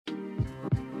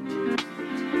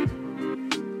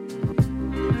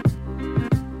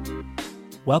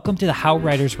Welcome to the How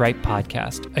Writers Write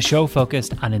podcast, a show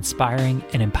focused on inspiring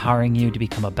and empowering you to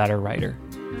become a better writer.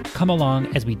 Come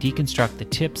along as we deconstruct the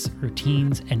tips,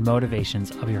 routines, and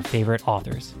motivations of your favorite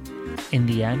authors. In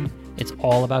the end, it's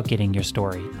all about getting your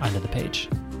story onto the page.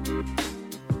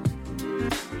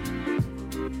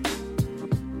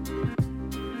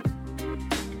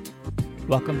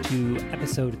 Welcome to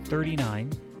episode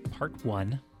 39, part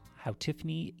 1, How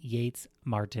Tiffany Yates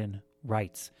Martin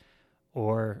Writes.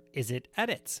 Or is it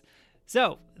edits?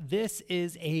 So this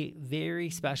is a very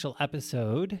special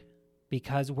episode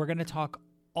because we're going to talk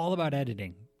all about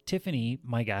editing. Tiffany,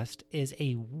 my guest, is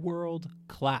a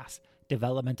world-class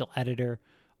developmental editor,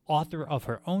 author of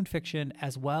her own fiction,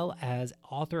 as well as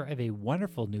author of a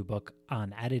wonderful new book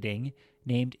on editing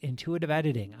named Intuitive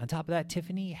Editing. On top of that,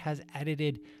 Tiffany has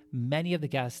edited many of the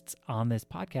guests on this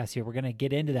podcast here. We're going to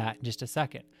get into that in just a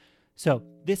second. So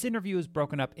this interview is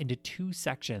broken up into two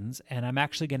sections, and I'm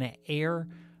actually going to air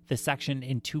the section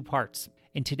in two parts.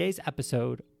 In today's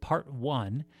episode, part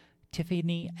 1,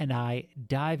 Tiffany and I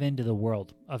dive into the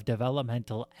world of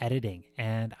developmental editing,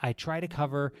 and I try to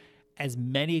cover as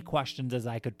many questions as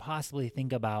I could possibly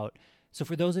think about. So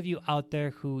for those of you out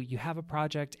there who you have a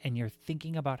project and you're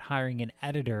thinking about hiring an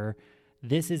editor,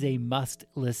 this is a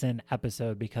must-listen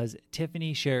episode because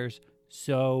Tiffany shares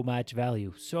so much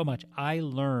value, so much. I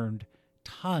learned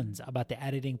tons about the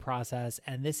editing process,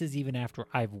 and this is even after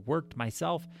I've worked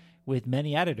myself with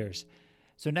many editors.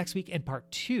 So next week in part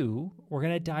 2, we're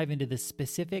going to dive into the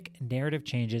specific narrative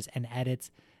changes and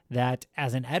edits that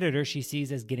as an editor, she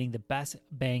sees as getting the best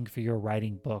bang for your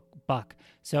writing buck.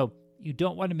 So you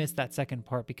don't want to miss that second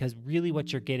part because really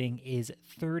what you're getting is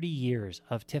 30 years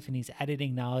of Tiffany's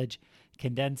editing knowledge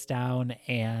condensed down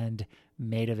and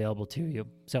made available to you.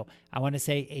 So I want to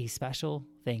say a special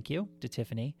thank you to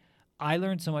Tiffany. I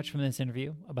learned so much from this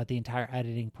interview about the entire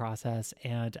editing process,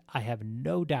 and I have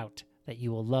no doubt that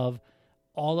you will love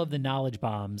all of the knowledge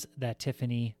bombs that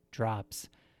Tiffany drops.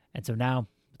 And so now,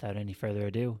 without any further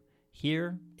ado,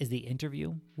 here is the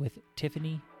interview with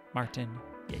Tiffany Martin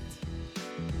Yates.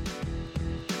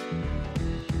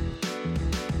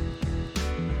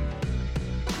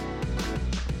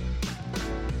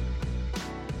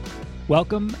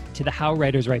 Welcome to the How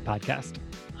Writers Write podcast.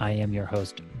 I am your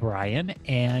host, Brian,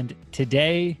 and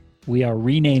today we are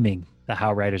renaming the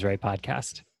How Writers Write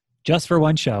podcast just for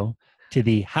one show to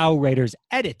the How Writers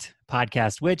Edit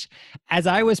podcast, which, as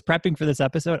I was prepping for this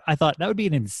episode, I thought that would be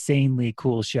an insanely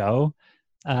cool show.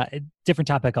 A different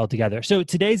topic altogether. So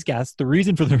today's guest, the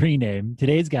reason for the rename,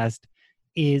 today's guest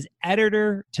is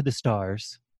editor to the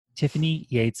stars, Tiffany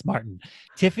Yates Martin.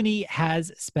 Tiffany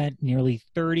has spent nearly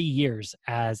 30 years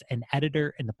as an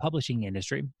editor in the publishing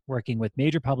industry, working with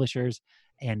major publishers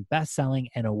and best-selling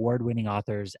and award-winning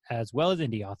authors, as well as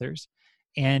indie authors,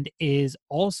 and is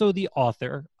also the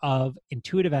author of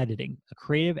Intuitive Editing, a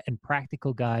creative and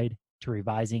practical guide to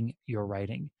revising your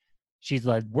writing. She's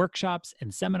led workshops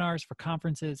and seminars for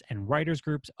conferences and writers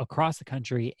groups across the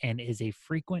country and is a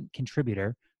frequent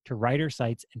contributor to writer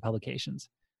sites and publications.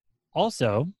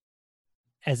 Also,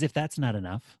 as if that's not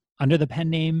enough, under the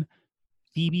pen name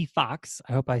Phoebe Fox,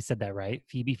 I hope I said that right,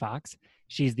 Phoebe Fox,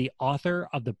 she's the author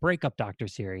of the Breakup Doctor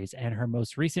series, and her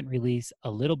most recent release,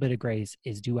 A Little Bit of Grace,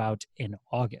 is due out in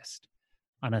August.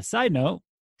 On a side note,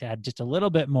 to add just a little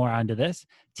bit more onto this,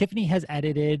 Tiffany has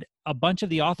edited a bunch of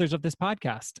the authors of this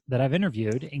podcast that I've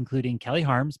interviewed, including Kelly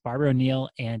Harms, Barbara O'Neill,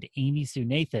 and Amy Sue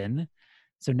Nathan.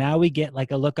 So now we get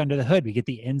like a look under the hood. We get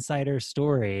the insider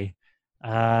story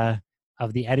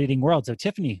of the editing world. So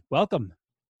Tiffany, welcome.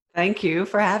 Thank you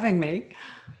for having me.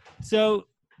 So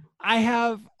I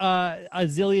have a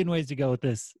zillion ways to go with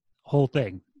this whole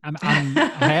thing. I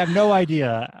have no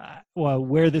idea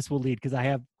where this will lead because I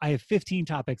have 15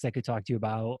 topics I could talk to you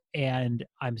about, and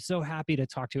I'm so happy to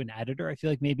talk to an editor. I feel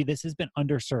like maybe this has been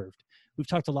underserved. We've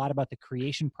talked a lot about the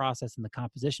creation process and the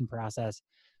composition process,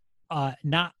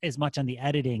 not as much on the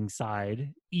editing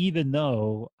side, even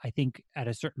though I think at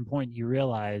a certain point you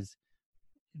realize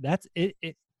that's it.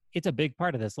 It's a big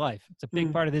part of this life. It's a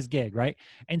big part of this gig, right?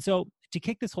 And so to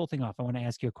kick this whole thing off, I want to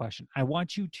ask you a question. I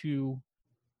want you to,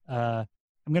 I'm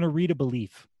going to read a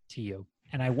belief to you,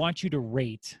 and I want you to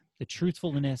rate the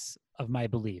truthfulness of my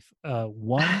belief.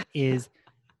 1 is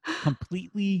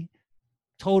completely,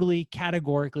 totally,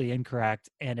 categorically incorrect,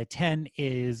 and a 10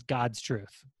 is God's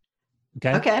truth.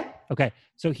 Okay.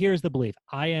 So here's the belief.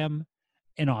 I am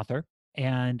an author,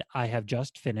 and I have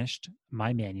just finished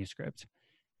my manuscript.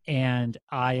 And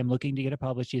I am looking to get it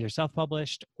published, either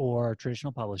self-published or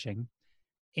traditional publishing.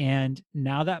 And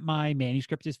now that my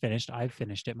manuscript is finished, I've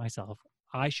finished it myself.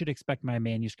 I should expect my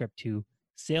manuscript to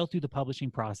sail through the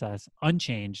publishing process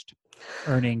unchanged,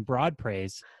 earning broad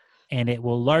praise, and it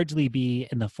will largely be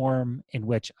in the form in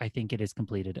which I think it is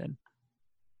completed in.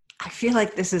 I feel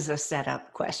like this is a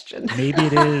setup question. Maybe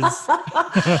it is.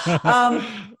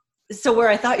 So where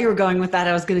I thought you were going with that,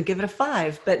 I was going to give it a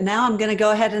 5, but now I'm going to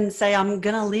go ahead and say I'm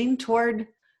going to lean toward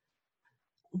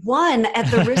 1 at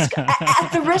the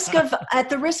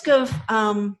risk of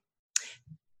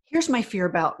here's my fear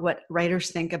about what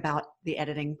writers think about the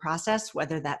editing process,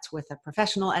 whether that's with a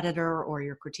professional editor or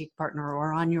your critique partner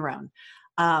or on your own.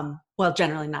 Well,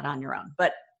 generally not on your own,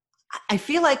 but I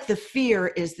feel like the fear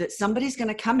is that somebody's going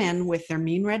to come in with their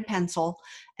mean red pencil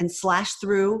and slash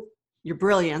through your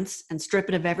brilliance and strip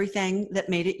it of everything that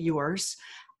made it yours.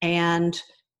 And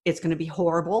it's going to be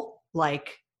horrible,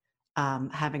 like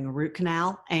having a root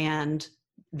canal. And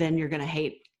then you're going to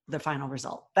hate the final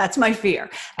result. That's my fear.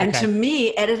 And to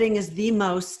me, editing is the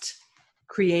most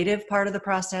creative part of the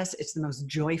process. It's the most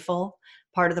joyful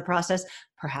part of the process.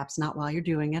 Perhaps not while you're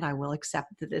doing it. I will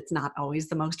accept that it's not always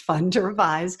the most fun to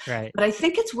revise. Right. But I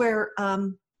think it's where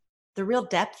the real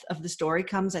depth of the story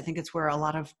comes. I think it's where a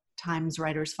lot of times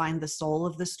writers find the soul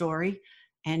of the story,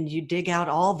 and you dig out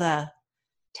all the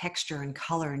texture and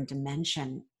color and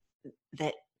dimension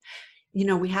that, you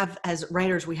know, we have as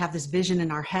writers, we have this vision in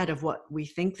our head of what we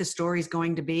think the story is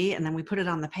going to be, and then we put it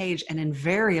on the page, and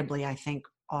invariably I think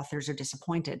authors are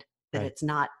disappointed that it's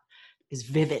not as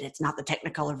vivid. It's not the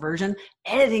Technicolor version.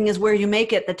 Editing is where you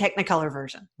make it the Technicolor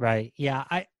version. Right. Yeah.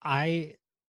 I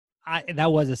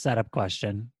that was a setup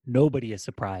question. Nobody is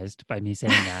surprised by me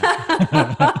saying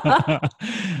that.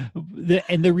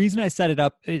 And the reason I set it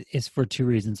up is for 2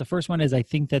 reasons. The first one is I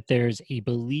think that there's a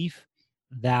belief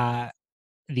that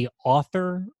the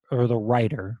author or the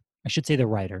writer, I should say the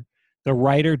writer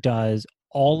does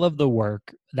all of the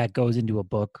work that goes into a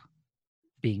book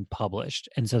being published.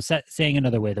 And so saying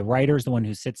another way, the writer is the one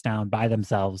who sits down by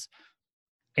themselves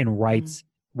and writes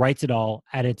it all,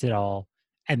 edits it all,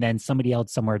 and then somebody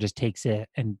else somewhere just takes it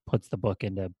and puts the book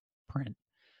into print.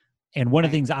 And one of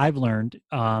the things I've learned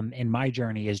in my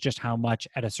journey is just how much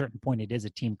at a certain point it is a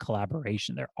team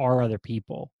collaboration. There are other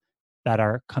people that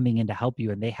are coming in to help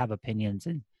you, and they have opinions,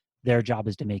 and their job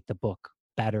is to make the book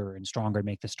better and stronger,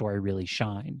 make the story really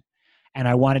shine. And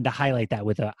I wanted to highlight that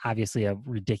with obviously a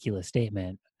ridiculous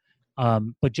statement,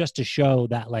 but just to show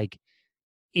that like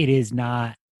it is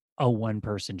not a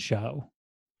one-person show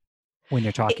when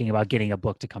you're talking about getting a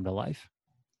book to come to life.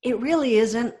 It really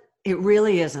isn't. It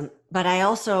really isn't. But I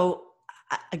also,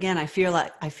 again, I feel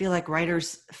like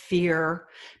writers fear,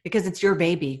 because it's your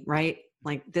baby, right?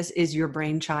 Like this is your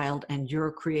brainchild and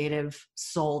your creative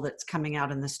soul that's coming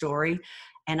out in the story.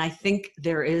 And I think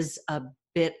there is a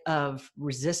bit of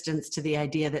resistance to the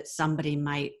idea that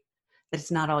that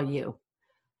it's not all you.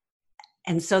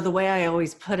 And so the way I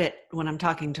always put it when I'm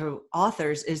talking to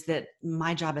authors is that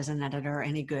my job as an editor,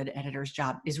 any good editor's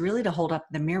job, is really to hold up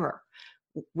the mirror.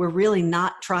 We're really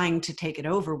not trying to take it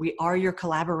over. We are your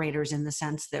collaborators in the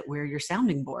sense that we're your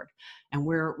sounding board, and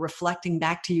we're reflecting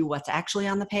back to you what's actually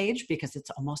on the page, because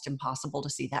it's almost impossible to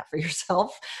see that for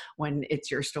yourself when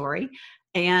it's your story,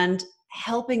 and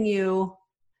helping you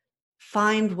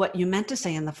find what you meant to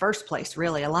say in the first place.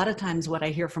 Really, a lot of times what I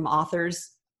hear from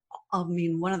authors, I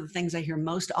mean, one of the things I hear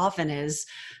most often is,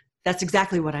 that's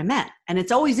exactly what I meant. And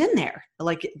it's always in there.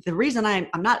 Like the reason I'm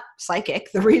not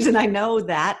psychic, the reason I know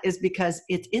that is because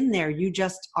it's in there. You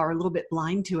just are a little bit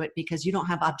blind to it because you don't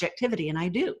have objectivity, and I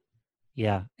do.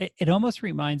 Yeah. It almost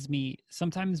reminds me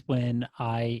sometimes when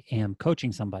I am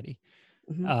coaching somebody,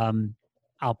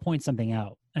 I'll point something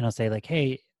out and I'll say like,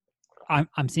 hey,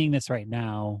 I'm seeing this right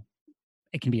now.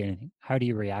 It can be anything. How do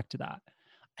you react to that?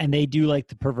 And they do like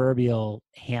the proverbial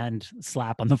hand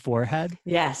slap on the forehead.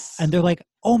 Yes. And they're like,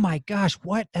 oh my gosh,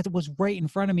 what? That was right in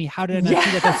front of me. How did I not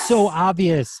see that? That's so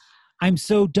obvious. I'm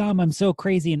so dumb. I'm so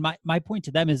crazy. And my point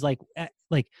to them is like,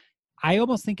 I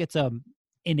almost think it's a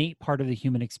innate part of the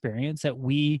human experience that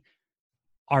we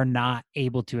are not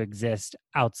able to exist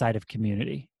outside of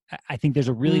community. I think there's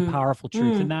a really powerful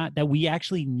truth in that we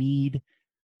actually need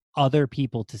other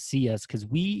people to see us, because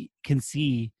we can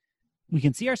see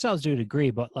ourselves to a degree,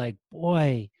 but like,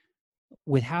 boy,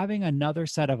 with having another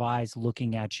set of eyes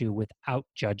looking at you without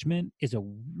judgment is a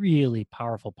really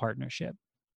powerful partnership.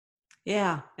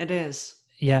 Yeah, it is.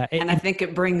 Yeah. And I think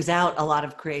it brings out a lot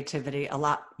of creativity, a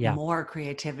lot more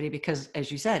creativity, because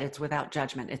as you said, it's without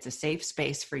judgment. It's a safe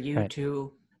space for you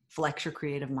to flex your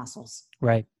creative muscles.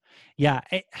 Right. Yeah.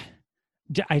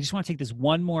 I just want to take this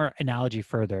one more analogy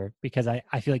further, because I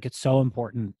feel like it's so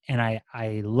important. And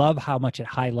I love how much it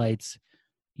highlights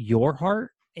your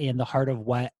heart and the heart of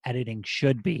what editing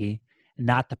should be,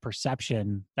 not the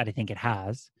perception that I think it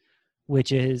has.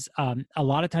 which is a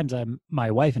lot of times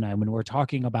my wife and I, when we're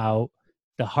talking about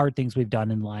the hard things we've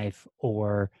done in life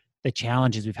or the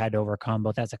challenges we've had to overcome,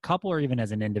 both as a couple or even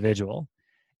as an individual,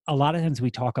 a lot of times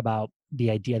we talk about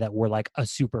the idea that we're like a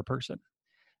super person,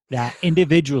 that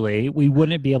individually we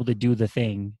wouldn't be able to do the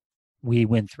thing we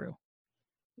went through.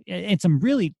 And some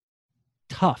really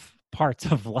tough parts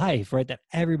of life, right, that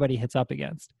everybody hits up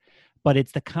against. But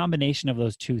it's the combination of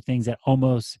those two things that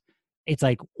almost, it's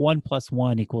like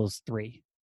 1+1=3.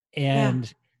 Yeah.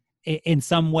 And in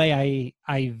some way,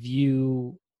 I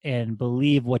view and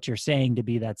believe what you're saying to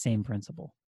be that same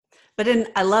principle. But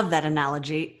I love that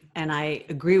analogy, and I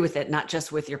agree with it, not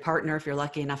just with your partner, if you're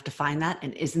lucky enough to find that.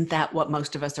 And isn't that what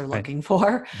most of us are Right. looking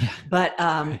for? Yeah. But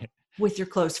Right. with your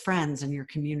close friends and your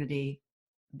community,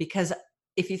 because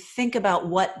if you think about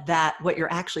what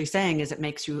you're actually saying is, it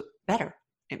makes you better.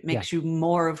 It Yeah. makes you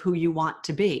more of who you want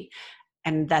to be.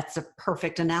 And that's a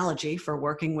perfect analogy for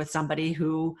working with somebody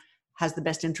who has the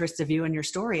best interests of you and your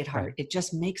story at heart. Right. It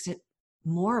just makes it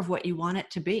more of what you want it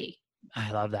to be.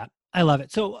 I love that. I love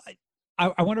it. So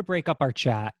I want to break up our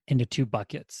chat into two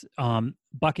buckets.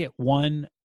 Bucket one,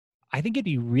 I think it'd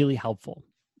be really helpful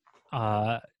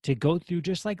to go through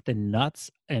just like the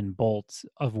nuts and bolts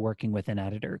of working with an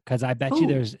editor, because I bet you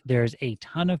Ooh, there's a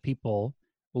ton of people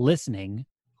listening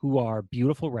who are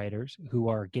beautiful writers who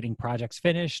are getting projects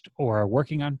finished or are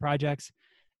working on projects,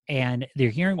 and they're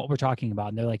hearing what we're talking about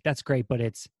and they're like, that's great, but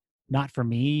it's not for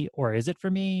me, or is it for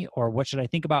me, or what should I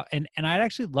think about? And I'd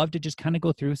actually love to just kind of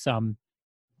go through some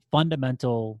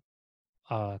fundamental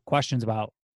questions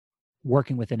about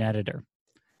working with an editor.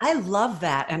 I love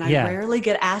that. And I Yeah. rarely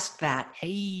get asked that.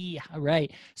 Hey, all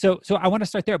right. So I want to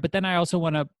start there, but then I also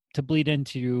want to bleed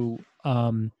into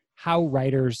how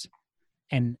writers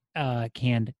and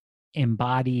can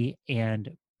embody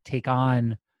and take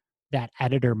on that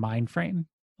editor mind frame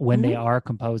when they Mhm. are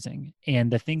composing,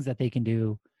 and the things that they can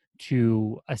do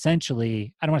to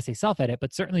essentially, I don't want to say self-edit,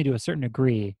 but certainly to a certain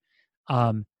degree,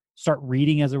 start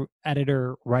reading as an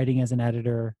editor, writing as an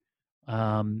editor,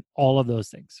 all of those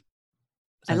things.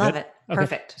 I Sound love good? it. Okay.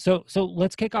 Perfect. So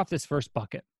let's kick off this first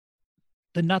bucket.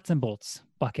 The nuts and bolts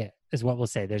bucket is what we'll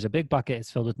say. There's a big bucket.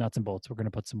 It's filled with nuts and bolts. We're going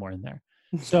to put some more in there.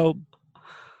 So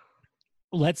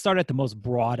let's start at the most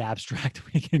broad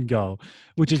abstract we can go,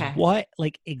 which is Okay. what,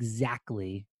 like,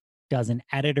 exactly does an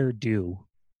editor do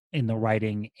in the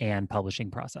writing and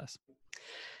publishing process?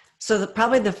 So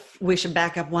we should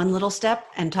back up one little step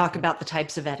and talk about the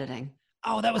types of editing.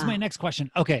 Oh, that was Uh, my next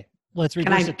question. Okay, let's can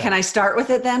I reverse it can then. I start with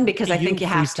it then? Because I You think you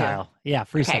have to. freestyle. Yeah,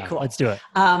 Okay, freestyle. cool. Let's do it.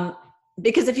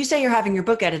 Because if you say you're having your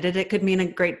book edited, it could mean a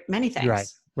great many You're right.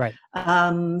 things. Right.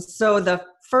 So the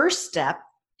first step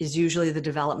is usually the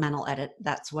developmental edit.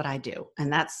 That's what I do.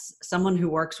 And that's someone who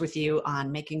works with you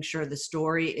on making sure the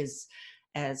story is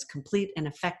as complete and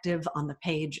effective on the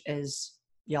page as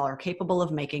y'all are capable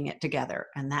of making it together.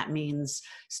 And that means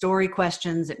story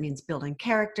questions, it means building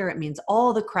character, it means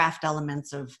all the craft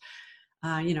elements of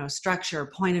structure,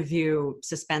 point of view,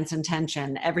 suspense and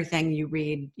tension, everything you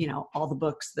read, all the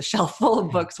books, the shelf full of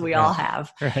books we all Right.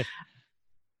 have. Right.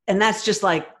 And that's just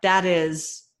like, that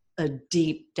is a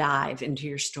deep dive into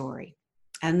your story.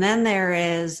 And then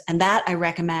and that I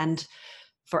recommend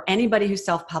for anybody who's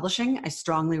self-publishing. I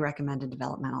strongly recommend a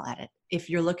developmental edit. If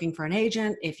you're looking for an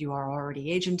agent, if you are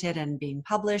already agented and being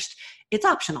published, it's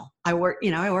optional. I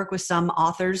work with some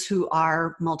authors who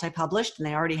are multi-published and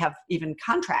they already have even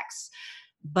contracts,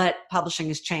 but publishing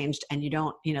has changed, and you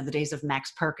don't, the days of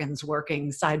Max Perkins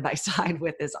working side by side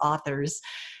with his authors,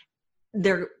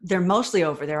 they're mostly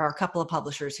over. There are a couple of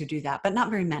publishers who do that, but not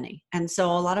very many. And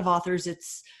so a lot of authors,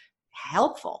 it's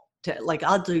helpful to, like,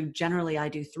 I do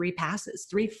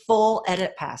 3 full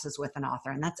edit passes with an author.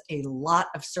 And that's a lot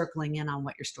of circling in on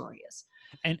what your story is.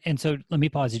 And so let me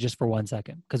pause you just for 1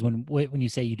 second, because when you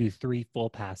say you do 3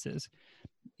 full passes,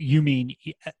 you mean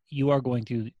you are going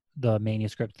through the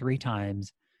manuscript 3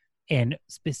 times and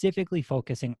specifically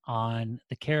focusing on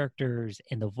the characters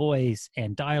and the voice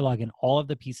and dialogue and all of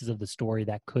the pieces of the story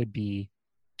that could be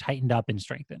tightened up and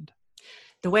strengthened.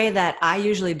 The way that I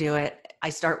usually do it, I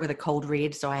start with a cold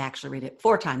read. So I actually read it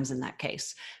 4 times in that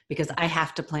case, because I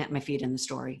have to plant my feet in the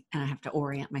story and I have to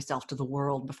orient myself to the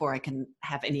world before I can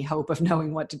have any hope of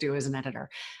knowing what to do as an editor.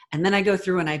 And then I go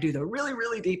through and I do the really,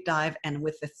 really deep dive. And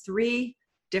with the 3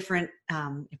 different,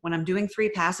 when I'm doing 3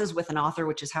 passes with an author,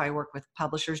 which is how I work with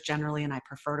publishers generally, and I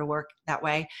prefer to work that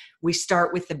way, we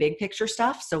start with the big picture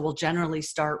stuff. So we'll generally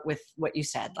start with what you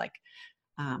said, like,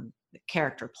 the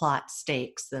character, plot,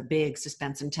 stakes, the big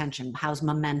suspense and tension, how's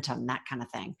momentum, that kind of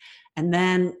thing. And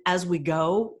then as we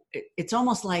go, it's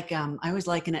almost like, I always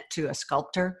liken it to a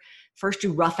sculptor. first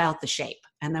you rough out the shape.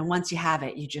 And then once you have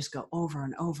it, you just go over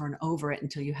and over and over it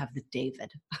until you have the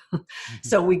David.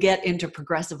 So we get into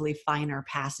progressively finer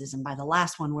passes. And by the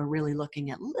last one, we're really looking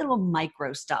at little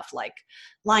micro stuff like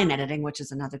line editing, which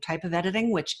is another type of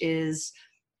editing, which is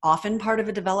often part of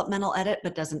a developmental edit,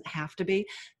 but doesn't have to be.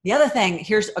 The other thing,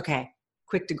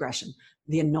 quick digression.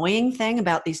 The annoying thing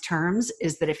about these terms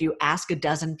is that if you ask a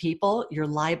dozen people, you're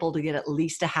liable to get at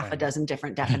least a half a dozen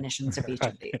different definitions of each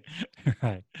of these.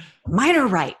 Right. Mine are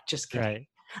right. Just kidding. Right.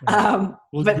 Well,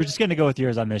 we're just going to go with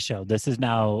yours on this show. This is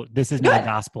now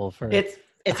gospel for it's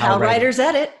how writers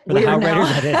edit.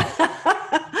 Writers edit.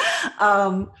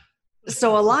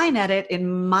 So a line edit,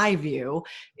 in my view,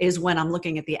 is when I'm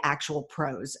looking at the actual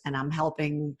prose and I'm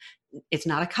helping. It's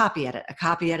not a copy edit. A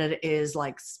copy edit is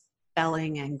like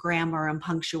spelling and grammar and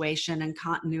punctuation and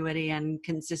continuity and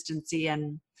consistency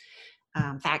and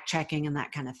fact checking and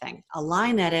that kind of thing. A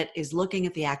line edit is looking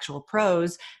at the actual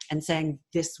prose and saying,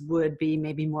 this would be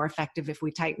maybe more effective if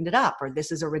we tightened it up, or this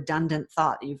is a redundant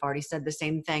thought. You've already said the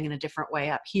same thing in a different way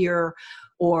up here,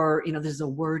 or, this is a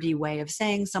wordy way of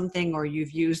saying something, or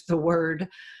you've used the word,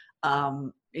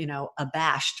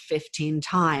 abashed 15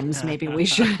 times. Maybe we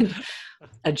should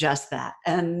adjust that.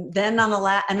 And then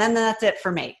and then that's it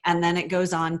for me. And then it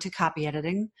goes on to copy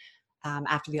editing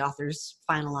after the author's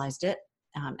finalized it.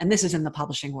 And this is in the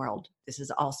publishing world. This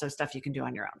is also stuff you can do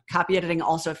on your own. Copy editing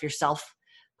also, if you're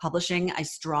self-publishing, I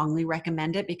strongly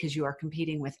recommend it because you are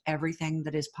competing with everything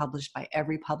that is published by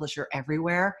every publisher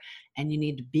everywhere. And you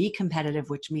need to be competitive,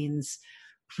 which means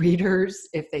readers,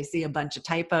 if they see a bunch of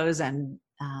typos and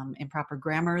improper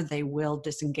grammar, they will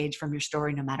disengage from your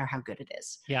story no matter how good it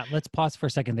is. Yeah, let's pause for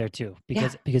a second there too,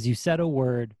 because you said a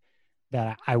word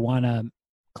that I want to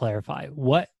clarify.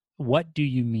 What do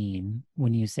you mean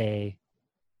when you say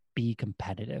be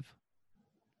competitive?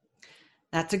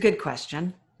 That's a good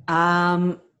question.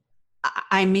 I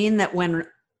mean that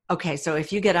so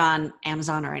if you get on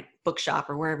Amazon or a bookshop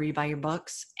or wherever you buy your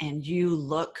books and you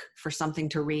look for something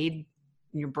to read,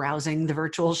 you're browsing the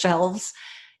virtual shelves,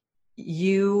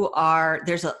 I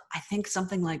think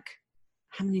something like,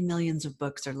 how many millions of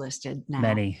books are listed now?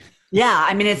 Many. Yeah.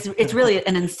 I mean, it's really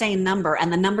an insane number.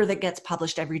 And the number that gets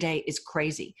published every day is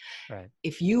crazy. Right.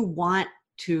 If you want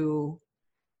to,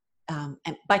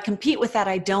 and by compete with that,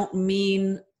 I don't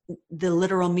mean the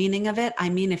literal meaning of it. I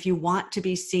mean, if you want to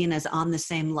be seen as on the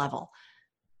same level,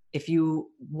 if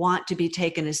you want to be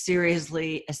taken as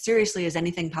seriously as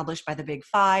anything published by the Big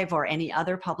Five or any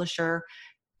other publisher,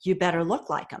 you better look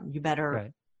like them. You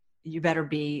better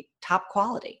be top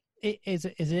quality. Is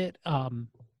it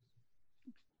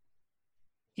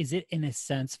in a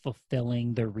sense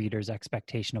fulfilling the reader's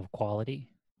expectation of quality?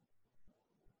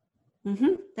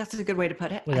 Mm-hmm. That's a good way to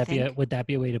put it. Would that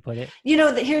be a way to put it?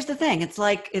 Here's the thing. It's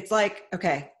like,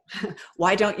 okay,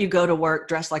 why don't you go to work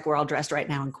dressed like we're all dressed right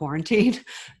now in quarantine?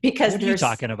 Because what are you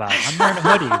talking about? I'm wearing a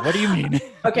hoodie. What do you mean?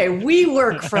 Okay, we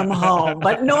work from home,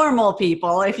 but normal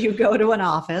people, if you go to an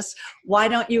office, why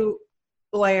don't you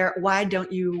wear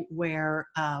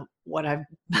what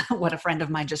a friend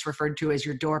of mine just referred to as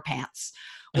your door pants,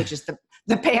 which is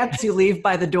the pants you leave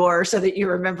by the door so that you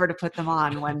remember to put them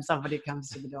on when somebody comes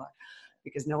to the door,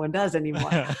 because no one does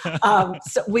anymore.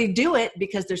 So we do it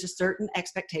because there's a certain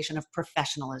expectation of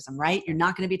professionalism, right? You're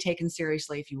not going to be taken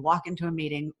seriously if you walk into a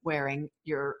meeting wearing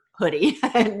your hoodie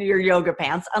and your yoga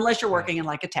pants, unless you're working in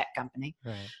like a tech company.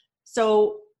 Right.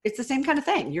 So it's the same kind of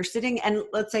thing. You're sitting, and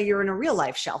let's say you're in a real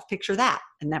life shelf. Picture that.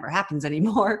 It never happens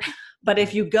anymore. But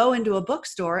if you go into a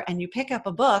bookstore and you pick up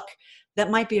a book that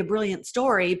might be a brilliant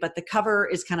story, but the cover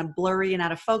is kind of blurry and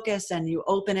out of focus, and you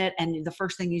open it and the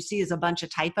first thing you see is a bunch of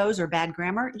typos or bad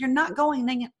grammar, you're not going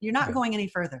any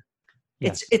further.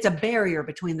 Yes. It's a barrier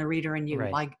between the reader and you.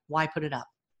 Right. Why put it up?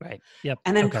 Right. Yep.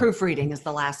 And then proofreading is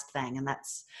the last thing. And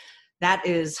that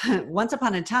is once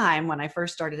upon a time when I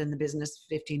first started in the business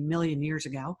 15 million years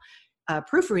ago,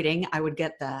 proofreading, I would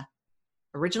get the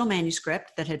original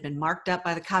manuscript that had been marked up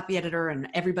by the copy editor and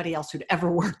everybody else who'd ever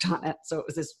worked on it. So it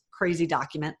was this crazy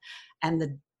document, and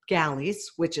the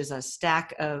galleys, which is a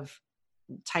stack of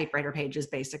typewriter pages,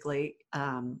 basically,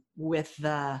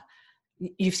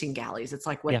 you've seen galleys. It's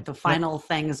like what the final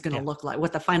thing is going to look like,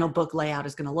 what the final book layout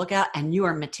is going to look at. And you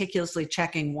are meticulously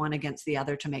checking one against the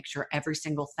other to make sure every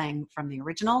single thing from the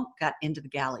original got into the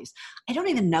galleys. I don't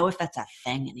even know if that's a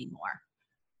thing anymore,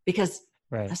 because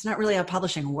that's not really how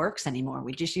publishing works anymore.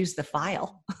 We just use the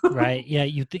file. Right. Yeah.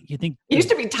 You think it used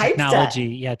to be typeset.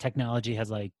 Technology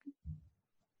has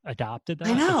adopted that.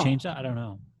 I know. Changed that. I don't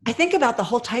know. I think about the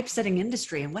whole typesetting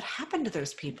industry and what happened to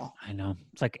those people. I know.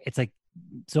 It's like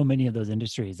so many of those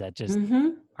industries that just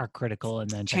are critical, and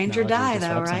then Change or technology die,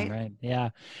 though, disrupts them, right? right? Yeah.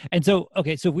 And so,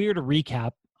 okay, so if we were to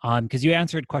recap, because you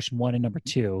answered question 1 and number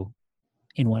 2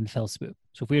 in one fell swoop.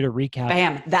 So if we were to recap,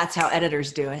 Bam, that's how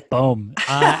editors do it. boom.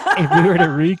 If we were to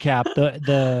recap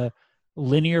the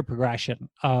linear progression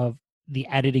of the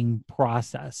editing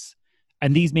process,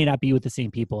 and these may not be with the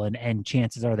same people, and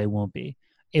chances are they won't be.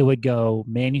 It would go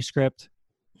manuscript,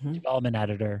 development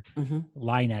editor,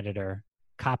 line editor,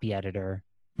 copy editor,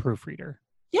 proofreader.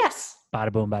 Yes.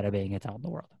 Bada boom, bada bing, it's out in the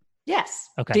world. Yes.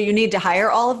 Okay. Do you need to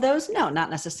hire all of those? No, not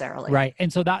necessarily. Right.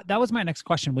 And so that was my next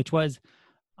question, which was,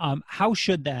 how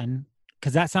should then,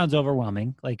 because that sounds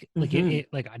overwhelming. Like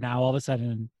now all of a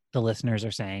sudden the listeners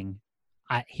are saying,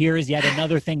 here is yet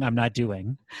another thing I'm not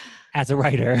doing as a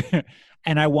writer.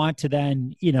 And I want to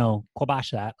then,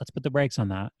 kibosh that. Let's put the brakes on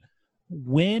that.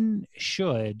 When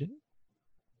should,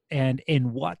 and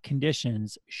in what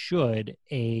conditions should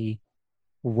a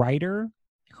writer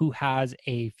who has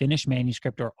a finished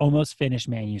manuscript or almost finished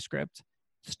manuscript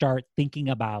start thinking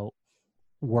about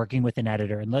working with an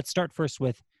editor? And let's start first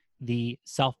with the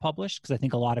self-published, because I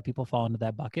think a lot of people fall into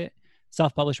that bucket,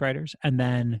 self-published writers, and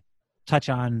then touch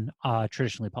on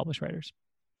traditionally published writers.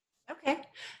 Okay.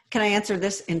 Can I answer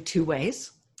this in 2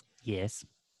 ways? Yes.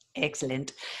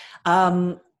 Excellent.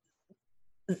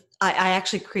 I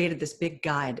actually created this big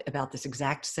guide about this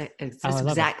exact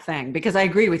thing, because I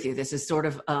agree with you. This is sort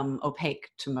of opaque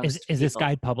to most people. Is this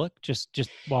guide public? Just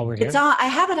while we're here? It's on. I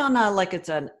have it on it's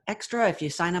an extra. If you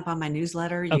sign up on my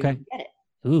newsletter, you get it.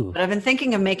 Ooh. But I've been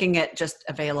thinking of making it just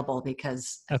available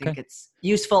because I think it's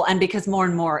useful, and because more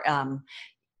and more,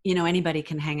 anybody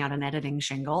can hang out an editing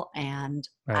shingle, and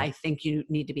I think you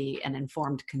need to be an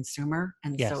informed consumer,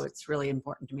 and so it's really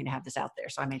important to me to have this out there.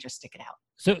 So I may just stick it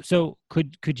out. So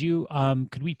could you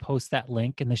could we post that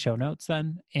link in the show notes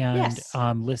then, and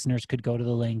listeners could go to the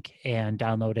link and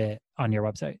download it on your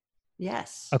website?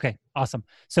 Yes. Okay, awesome.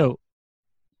 So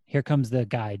here comes the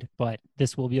guide, but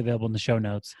this will be available in the show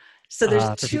notes. So there's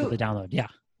for people to download. Yeah.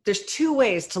 There's 2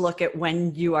 ways to look at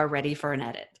when you are ready for an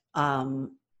edit.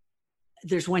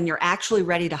 There's when you're actually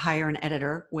ready to hire an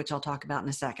editor, which I'll talk about in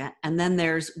a second. And then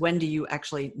there's when do you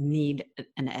actually need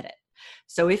an edit.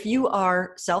 So if you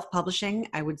are self-publishing,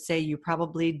 I would say you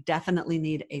probably definitely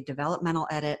need a developmental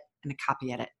edit and a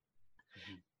copy edit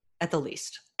at the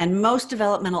least. And most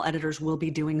developmental editors will be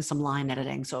doing some line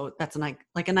editing. So that's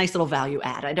like a nice little value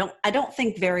add. I don't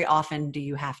think very often do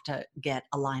you have to get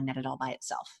a line edit all by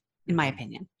itself, in my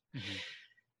opinion.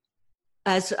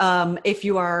 As if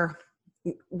you are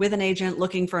with an agent,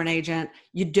 looking for an agent,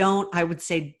 I would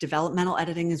say developmental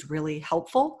editing is really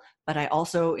helpful. But I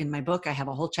also, in my book, I have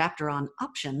a whole chapter on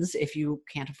options if you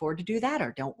can't afford to do that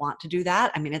or don't want to do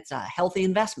that. I mean, it's a healthy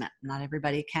investment. Not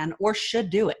everybody can or should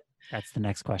do it. That's the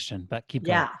next question, but keep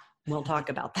going. Yeah, we'll talk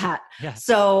about that. Yeah.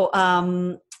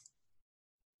 So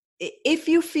if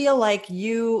you feel like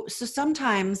so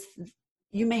sometimes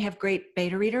you may have great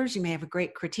beta readers, you may have a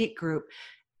great critique group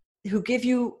who give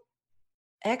you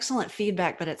excellent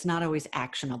feedback, but it's not always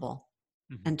actionable.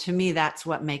 And to me, that's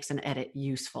what makes an edit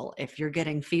useful. If you're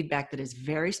getting feedback that is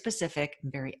very specific and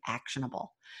very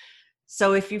actionable.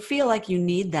 So if you feel like you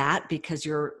need that because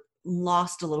you're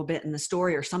lost a little bit in the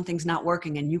story or something's not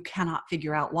working and you cannot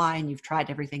figure out why, and you've tried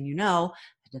everything a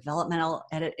developmental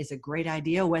edit is a great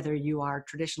idea, whether you are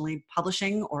traditionally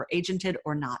publishing or agented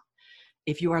or not.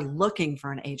 If you are looking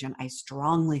for an agent, I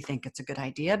strongly think it's a good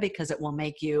idea because it will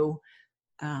make you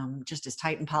just as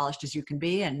tight and polished as you can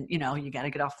be. And, you got to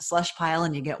get off the slush pile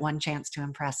and you get one chance to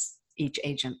impress each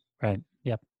agent. Right.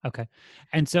 Yep. Okay.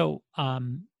 And so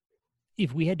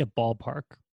if we had to ballpark,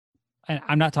 and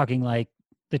I'm not talking like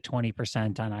the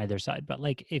 20% on either side, but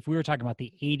like if we were talking about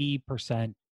the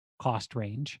 80% cost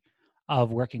range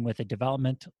of working with a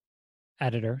developmental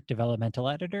editor,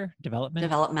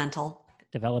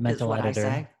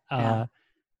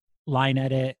 line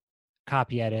edit,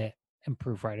 copy edit, and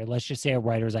proofreader. Let's just say a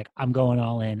writer is like, I'm going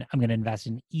all in. I'm going to invest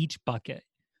in each bucket.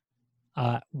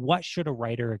 What should a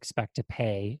writer expect to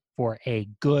pay for a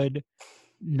good,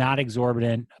 not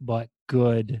exorbitant, but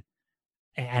good?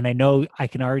 And I know I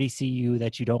can already see you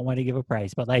that you don't want to give a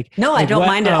price, but no, I don't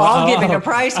mind at all giving a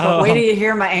price, but wait till you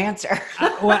hear my answer.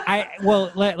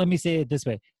 Let me say it this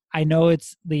way. I know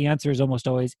the answer is almost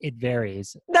always, it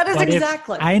varies. That is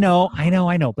exactly. I know.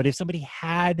 But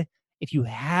if you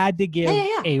had to give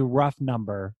a rough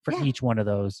number for each one of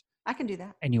those, I can do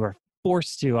that. And you are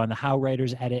forced to on the How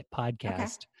Writers Edit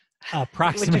podcast,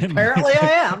 approximately. Which apparently I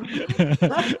am.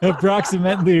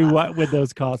 Approximately what would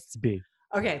those costs be?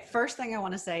 Okay, first thing I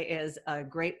want to say is a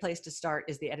great place to start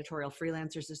is the Editorial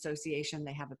Freelancers Association.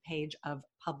 They have a page of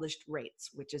published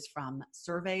rates, which is from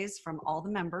surveys from all the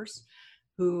members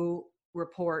who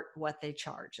report what they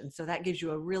charge. And so that gives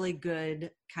you a really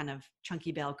good kind of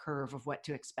chunky bell curve of what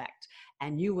to expect.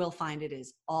 And you will find it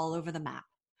is all over the map.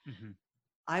 Mm-hmm.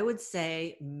 I would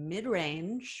say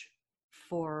mid-range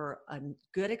for a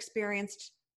good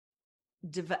experienced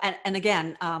and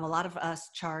again, a lot of us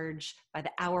charge by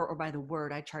the hour or by the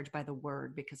word. I charge by the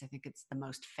word because I think it's the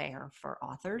most fair for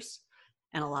authors,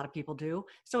 and a lot of people do.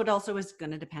 So it also is going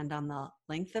to depend on the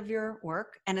length of your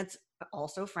work, and it's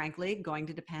also, frankly, going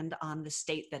to depend on the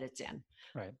state that it's in.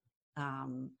 Right.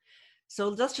 So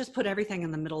let's just put everything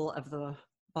in the middle of the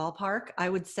ballpark. I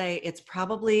would say it's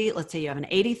probably, let's say you have an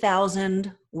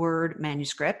 80,000 word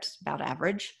manuscript, about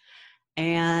average,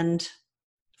 and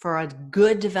for a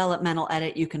good developmental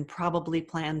edit, you can probably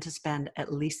plan to spend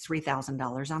at least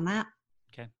 $3,000 on that.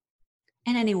 Okay.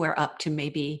 And anywhere up to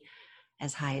maybe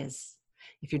as high as,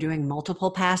 if you're doing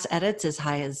multiple pass edits, as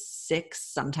high as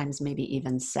 6, sometimes maybe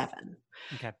even 7.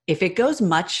 Okay. If it goes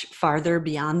much farther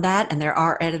beyond that, and there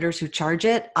are editors who charge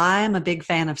it, I'm a big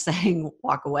fan of saying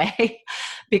walk away,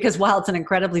 because while it's an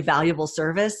incredibly valuable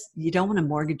service, you don't want to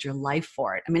mortgage your life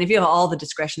for it. I mean, if you have all the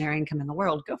discretionary income in the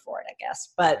world, go for it, I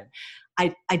guess. But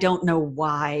I don't know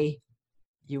why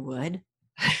you would.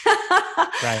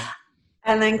 Right.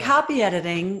 And then copy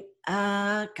editing,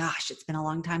 gosh, it's been a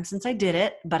long time since I did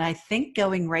it, but I think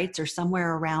going rates are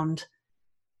somewhere around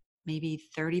maybe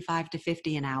 35 to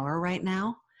 50 an hour right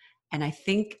now. And I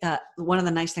think one of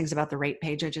the nice things about the rate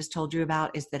page I just told you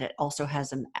about is that it also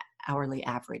has an hourly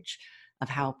average of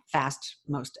how fast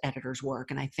most editors work.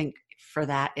 And I think for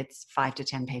that, it's 5 to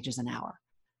 10 pages an hour.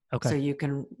 Okay. So you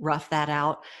can rough that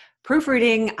out.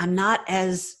 Proofreading, I'm not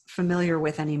as familiar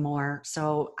with anymore.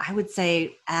 So I would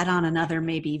say add on another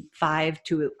maybe 5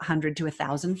 to 100 to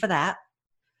 1,000 for that.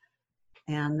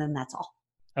 And then that's all.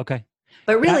 Okay.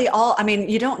 But really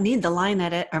you don't need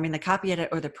the copy edit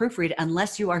or the proofread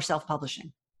unless you are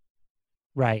self-publishing.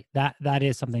 Right. That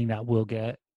is something that will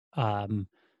get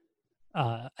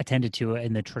attended to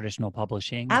in the traditional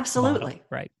publishing Absolutely. model.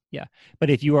 Right. Yeah.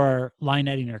 But if you are line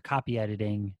editing or copy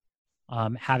editing,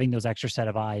 having those extra set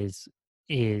of eyes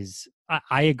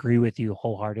I agree with you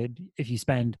wholehearted. If you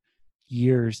spend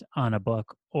years on a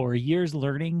book or years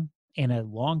learning and a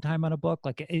long time on a book,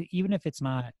 like even if it's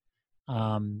not,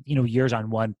 years on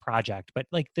one project, but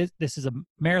like this is a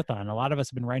marathon. A lot of us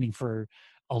have been writing for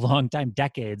a long time,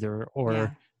 decades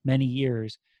or many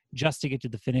years, just to get to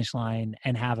the finish line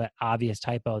and have an obvious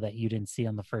typo that you didn't see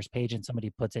on the first page and somebody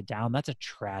puts it down. That's a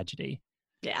tragedy.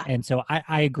 Yeah. And so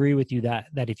I agree with you that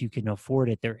if you can afford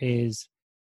it, there is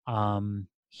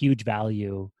huge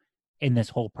value in this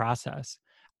whole process.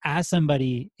 As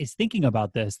somebody is thinking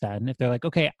about this, then if they're like,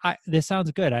 okay, this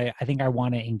sounds good. I think I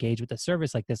want to engage with a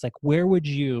service like this. Like, where would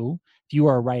you, if you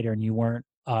were a writer and you weren't,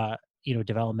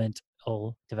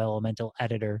 developmental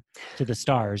editor to the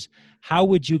stars, how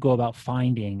would you go about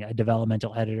finding a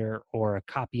developmental editor or a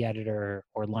copy editor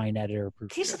or line editor?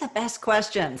 These are the best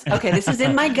questions. Okay, this is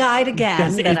in my guide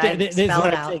again that I spell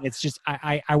it out. Saying. It's just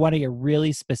I want to get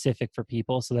really specific for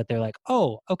people so that they're like,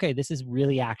 oh, okay, this is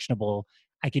really actionable.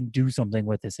 I can do something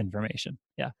with this information.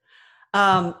 Yeah.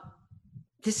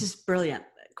 This is brilliant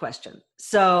question.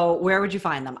 So where would you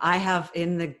find them? I have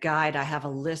in the guide, I have a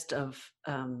list of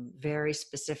very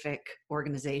specific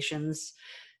organizations.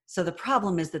 So the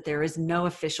problem is that there is no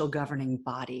official governing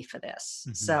body for this.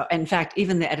 Mm-hmm. So in fact,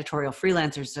 even the Editorial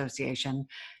Freelancers Association,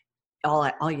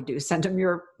 all you do is send them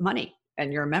your money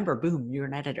and you're a member, boom, you're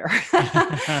an editor.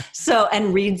 So,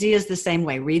 and Readsy is the same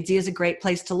way. Readsy is a great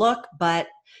place to look, but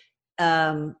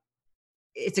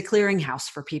it's a clearinghouse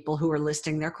for people who are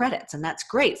listing their credits, and that's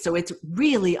great. So it's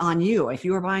really on you. If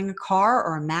you were buying a car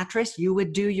or a mattress, you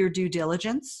would do your due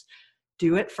diligence.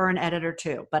 Do it for an editor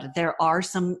too. But there are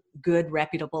some good,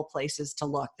 reputable places to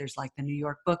look. There's like the New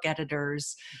York Book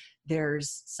Editors.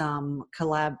 There's some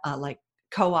like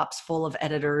co-ops full of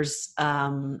editors.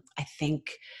 I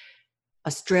think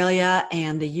Australia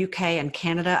and the UK and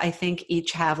Canada, I think,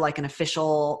 each have like an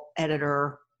official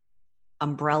editor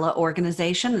umbrella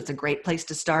organization. It's a great place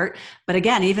to start. But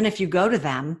again, even if you go to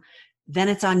them, then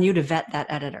it's on you to vet that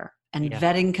editor. And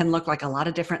vetting can look like a lot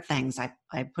of different things.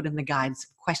 I put in the guides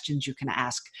questions you can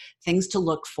ask, things to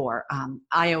look for.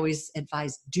 I always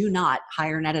advise, do not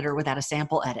hire an editor without a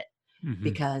sample edit,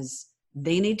 because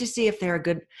they need to see if they're a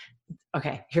good.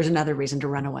 Okay, here's another reason to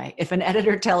run away. If an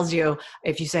editor tells you,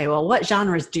 if you say, well, what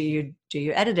genres do you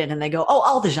edit in? And they go, oh,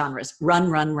 all the genres,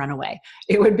 run away.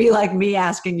 It would be like me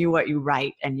asking you what you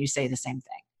write and you say the same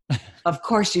thing. Of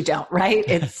course you don't, right?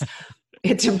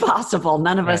 It's impossible.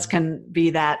 None of us can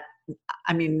be that.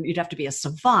 I mean, you'd have to be a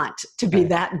savant to be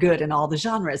that good in all the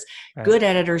genres. Good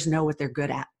editors know what they're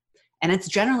good at. And it's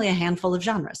generally a handful of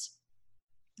genres.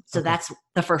 So Okay. that's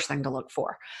the first thing to look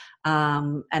for.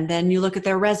 And then you look at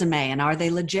their resume and are they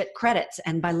legit credits?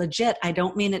 And by legit, I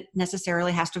don't mean it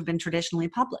necessarily has to have been traditionally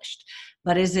published,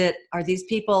 but are these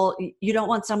people, you don't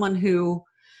want someone who,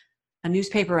 a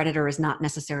newspaper editor is not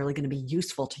necessarily going to be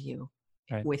useful to you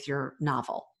Right. with your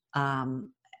novel.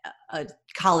 A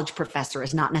college professor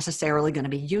is not necessarily going to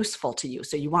be useful to you.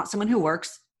 So you want someone who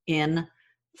works in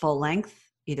full length,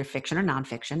 either fiction or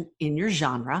nonfiction, in your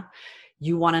genre.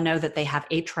 You want to know that they have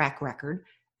a track record.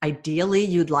 Ideally,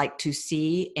 you'd like to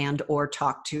see and or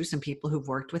talk to some people who've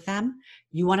worked with them.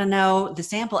 You want to know the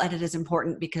sample edit is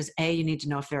important because A, you need to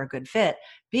know if they're a good fit.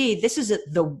 B, this is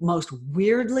the most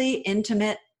weirdly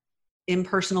intimate,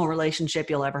 impersonal relationship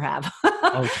you'll ever have.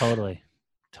 Oh, totally.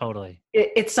 Totally.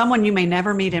 It's someone you may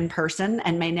never meet in person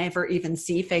and may never even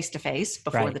see face to face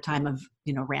before Right. the time of,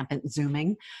 rampant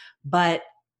Zooming. But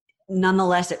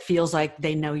nonetheless, it feels like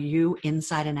they know you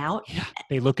inside and out. Yeah.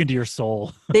 They look into your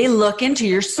soul. They look into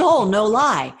your soul, no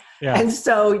lie. Yeah. And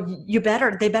so they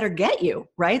better get you,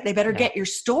 right? They better Yeah. get your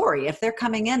story. If they're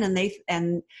coming in and they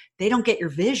don't get your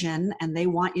vision and they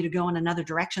want you to go in another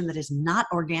direction that is not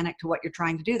organic to what you're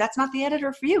trying to do, that's not the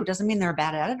editor for you. Doesn't mean they're a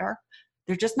bad editor.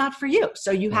 They're just not for you.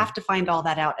 So you have to find all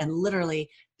that out. And literally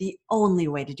the only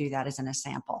way to do that is in a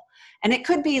sample. And it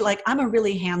could be like, I'm a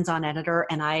really hands-on editor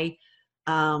and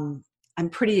I'm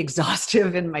pretty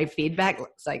exhaustive in my feedback.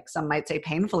 It's like some might say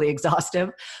painfully exhaustive,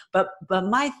 but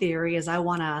my theory is I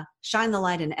want to shine the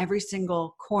light in every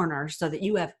single corner so that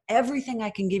you have everything I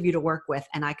can give you to work with.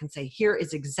 And I can say, here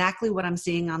is exactly what I'm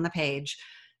seeing on the page.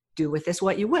 Do with this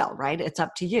what you will, right? It's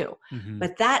up to you. Mm-hmm.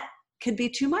 But that could be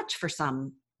too much for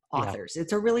some authors.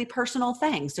 It's a really personal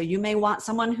thing. So you may want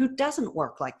someone who doesn't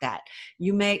work like that.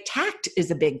 Tact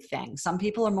is a big thing. Some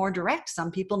people are more direct.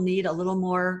 Some people need a little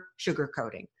more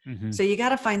sugarcoating. Mm-hmm. So you got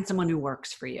to find someone who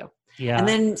works for you. Yeah. And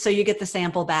then, so you get the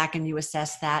sample back and you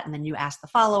assess that. And then you ask the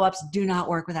follow-ups, do not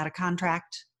work without a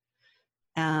contract.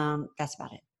 That's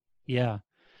about it. Yeah.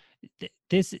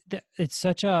 This is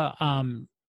such a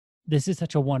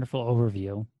wonderful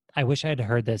overview. I wish I had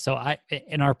heard this. So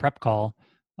in our prep call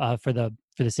for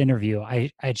this interview, I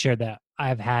had shared that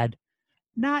I've had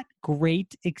not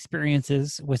great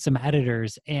experiences with some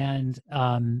editors, and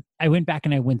I went back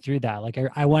and I went through that. Like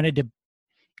I wanted to,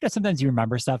 sometimes you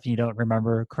remember stuff and you don't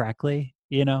remember correctly,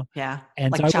 Yeah.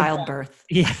 And like so childbirth.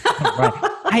 Yeah,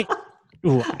 right.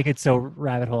 I could so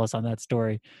rabbit holes on that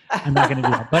story. I'm not going to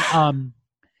do that, but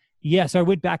yeah. So I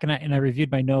went back and I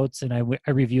reviewed my notes and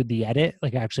I reviewed the edit.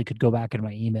 Like I actually could go back in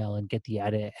my email and get the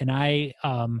edit. And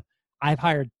I've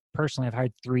hired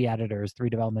 3 editors, 3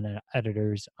 development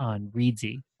editors on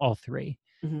Reedsy, all 3.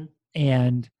 Mm-hmm.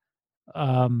 And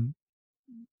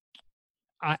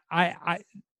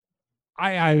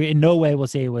I in no way will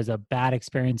say it was a bad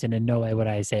experience, and in no way would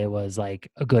I say it was like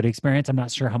a good experience. I'm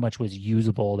not sure how much was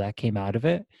usable that came out of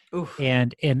it. Oof.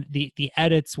 And the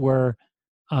edits were,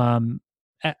 some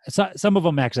of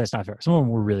them, actually, that's not fair. Some of them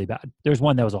were really bad. There's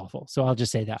one that was awful. So I'll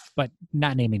just say that, but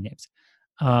not naming names.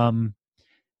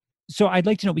 So I'd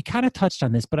like to know, we kind of touched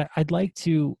on this, but I'd like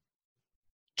to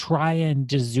try and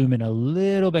just zoom in a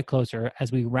little bit closer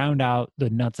as we round out the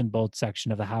nuts and bolts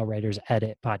section of the How Writers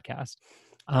Edit podcast.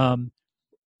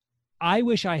 I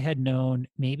wish I had known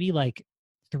maybe like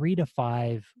 3 to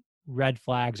 5 red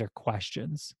flags or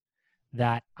questions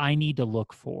that I need to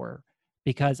look for,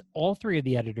 because all 3 of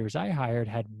the editors I hired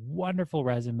had wonderful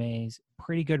resumes,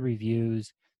 pretty good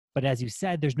reviews. But as you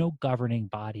said, there's no governing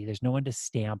body. There's no one to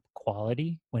stamp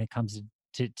quality when it comes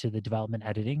to the development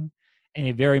editing. And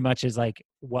it very much is like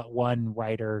what one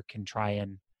writer can try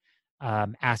and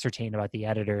ascertain about the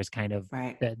editor is kind of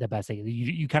right. the best thing.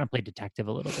 You kind of play detective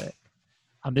a little bit.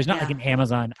 There's not like an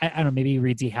Amazon. I don't know. Maybe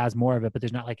Reedsy has more of it, but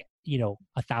there's not like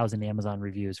 1,000 Amazon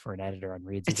reviews for an editor on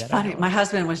Reedsy. It's funny. My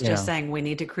husband was just saying we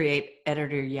need to create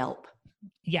editor Yelp.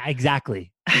 Yeah,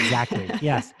 exactly.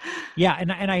 Yes. Yeah,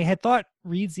 and I had thought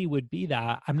Reedsy would be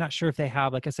that. I'm not sure if they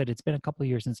have. Like I said, it's been a couple of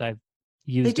years since I've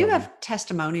used. They do have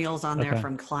testimonials on there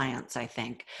from clients, I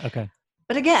think. Okay.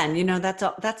 But again,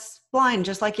 that's blind,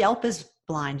 just like Yelp is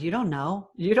blind. You don't know.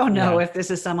 You don't know if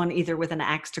this is someone either with an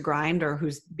axe to grind or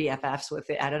who's BFFs with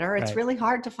the editor. It's really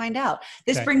hard to find out.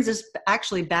 This brings us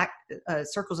actually back,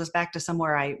 circles us back to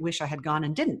somewhere I wish I had gone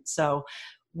and didn't. So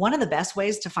one of the best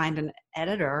ways to find an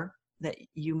editor that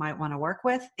you might want to work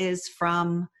with is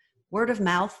from word of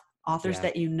mouth, authors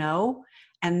that you know.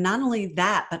 And not only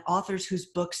that, but authors whose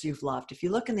books you've loved. If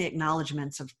you look in the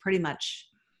acknowledgments of pretty much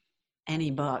any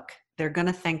book, they're going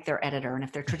to thank their editor. And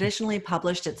if they're traditionally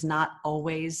published, it's not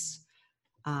always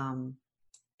a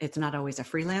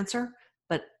freelancer,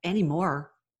 but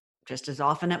anymore, just as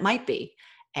often it might be.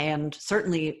 And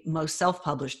certainly most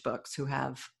self-published books who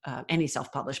have any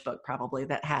self-published book probably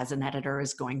that has an editor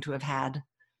is going to have had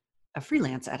a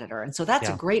freelance editor. And so that's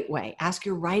a great way. Ask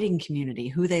your writing community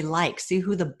who they like, see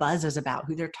who the buzz is about,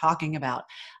 who they're talking about.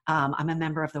 I'm a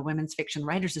member of the Women's Fiction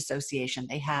Writers Association.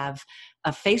 They have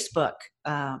a Facebook,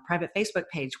 private Facebook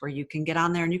page where you can get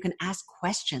on there and you can ask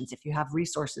questions if you have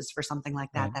resources for something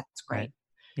like that. Right. That's great. Right.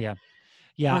 Yeah.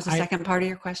 Yeah. What was the second part of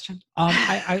your question?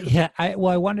 I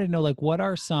wanted to know, like, what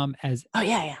are some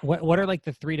what are like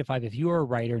the 3 to 5, if you were a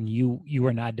writer and you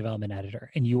were not a development editor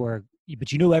and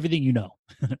but you know everything you know,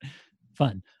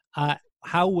 fun.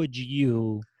 How would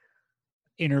you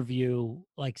interview,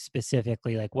 like,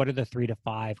 specifically, like, what are the 3 to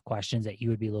 5 questions that you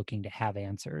would be looking to have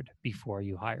answered before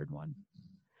you hired one?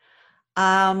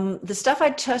 The stuff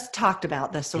I just talked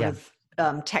about, the sort of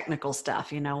technical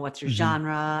stuff, what's your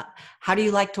genre? How do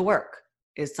you like to work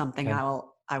is something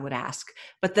I would ask.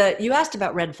 But you asked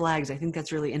about red flags. I think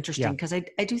that's really interesting because I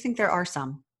do think there are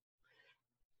some.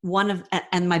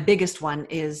 And my biggest one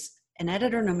is an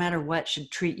editor, no matter what, should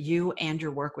treat you and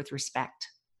your work with respect.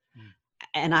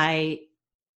 And I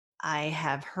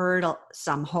have heard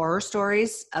some horror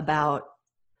stories about,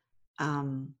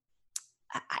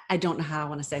 I don't know how I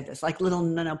want to say this, like little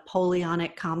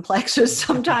Napoleonic complexes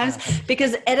sometimes,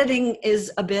 because editing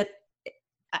is a bit,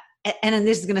 and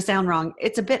this is going to sound wrong,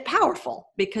 it's a bit powerful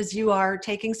because you are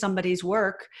taking somebody's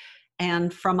work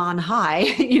and from on high,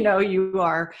 you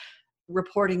are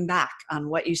reporting back on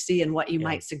what you see and what you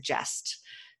might suggest.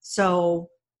 So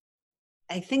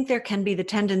I think there can be the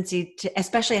tendency to,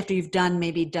 especially after you've done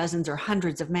maybe dozens or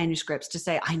hundreds of manuscripts, to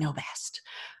say, I know best.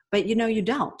 But you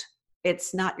don't.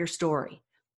 It's not your story.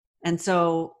 And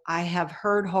so I have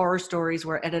heard horror stories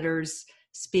where editors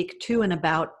speak to and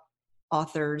about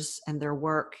authors and their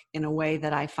work in a way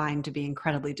that I find to be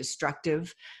incredibly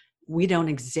destructive. We don't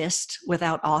exist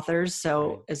without authors.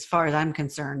 So as far as I'm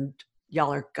concerned,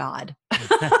 y'all are God.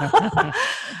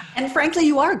 And frankly,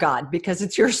 you are God because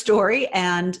it's your story,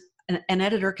 and an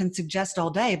editor can suggest all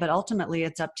day, but ultimately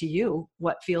it's up to you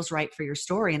what feels right for your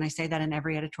story. And I say that in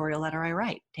every editorial letter I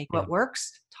write. Take what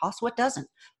works, toss what doesn't.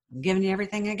 I'm giving you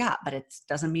everything I got, but it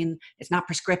doesn't mean it's not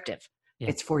prescriptive.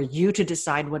 It's for you to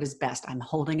decide what is best. I'm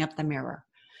holding up the mirror.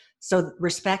 So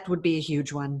respect would be a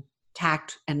huge one.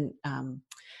 Tact, and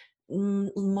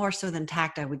more so than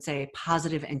tact, I would say a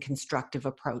positive and constructive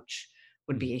approach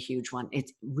would be a huge one.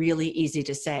 It's really easy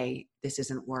to say this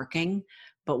isn't working,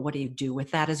 but what do you do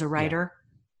with that as a writer?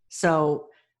 So,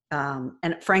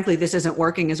 and frankly, this isn't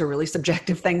working is a really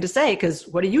subjective thing to say, because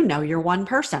what do you know? You're one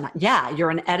person. Yeah, you're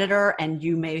an editor and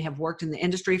you may have worked in the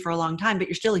industry for a long time, but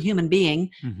you're still a human being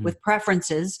with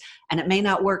preferences, and it may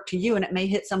not work to you and it may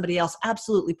hit somebody else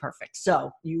absolutely perfect.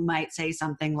 So you might say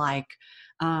something like,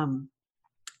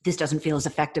 this doesn't feel as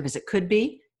effective as it could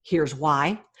be. Here's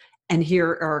why. And here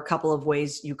are a couple of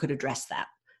ways you could address that.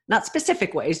 Not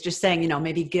specific ways, just saying,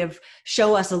 maybe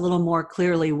show us a little more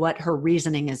clearly what her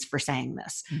reasoning is for saying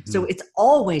this. So it's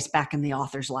always back in the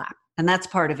author's lap. And that's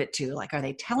part of it too. Like, are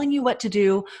they telling you what to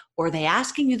do, or are they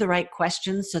asking you the right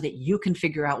questions so that you can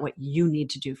figure out what you need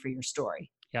to do for your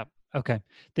story? Yep. Okay.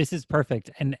 This is perfect.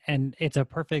 And it's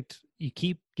you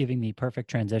keep giving me perfect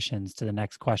transitions to the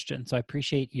next question. So I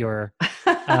appreciate your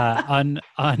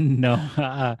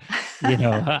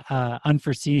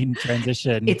unforeseen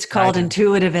transition. It's called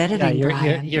intuitive editing.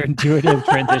 Yeah, your intuitive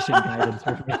transition guidance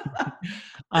for me.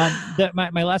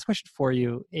 My last question for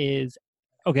you is,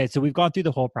 okay, so we've gone through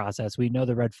the whole process. We know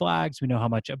the red flags. We know how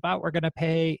much about we're going to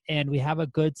pay, and we have a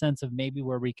good sense of maybe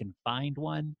where we can find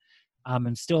one.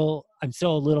 I'm still a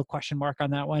little question mark on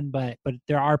that one, but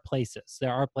there are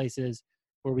places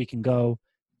where we can go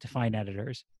to find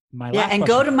editors.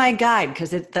 Go to my guide,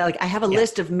 because I have a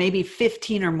list of maybe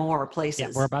 15 or more places.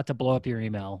 Yeah, we're about to blow up your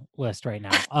email list right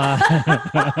now.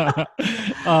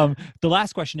 The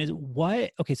last question is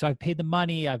okay, so I've paid the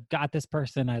money, I've got this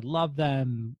person, I love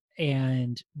them,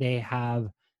 and they have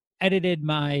edited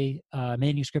my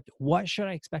manuscript. What should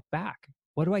I expect back?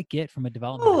 What do I get from a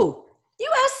development? Ooh, you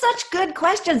ask such good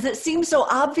questions that seem so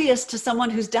obvious to someone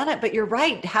who's done it, but you're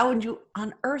right. How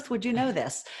on earth would you know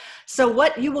this? So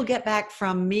what you will get back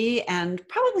from me, and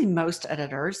probably most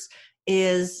editors,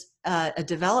 is a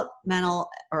developmental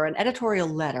or an editorial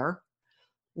letter,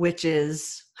 which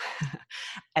is,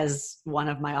 as one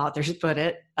of my authors put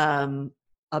it,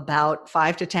 about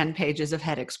 5 to 10 pages of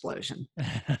head explosion.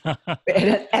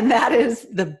 And that is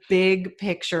the big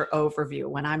picture overview.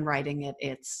 When I'm writing it,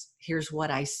 it's here's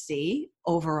what I see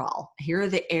overall. Here are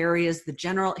the areas,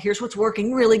 here's what's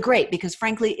working really great, because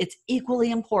frankly, it's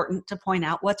equally important to point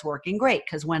out what's working great.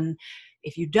 Because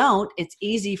if you don't, it's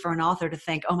easy for an author to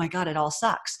think, oh my God, it all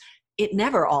sucks. it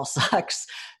never all sucks.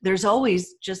 There's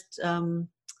always just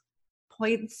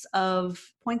points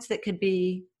that could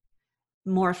be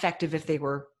more effective if they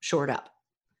were shored up.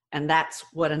 And that's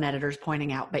what an editor's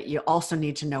pointing out. But you also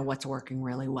need to know what's working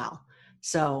really well.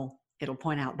 So it'll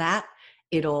point out that.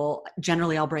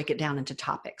 I'll break it down into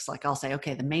topics. Like I'll say,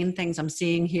 okay, the main things I'm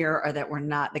seeing here are that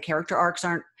the character arcs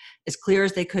aren't as clear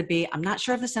as they could be. I'm not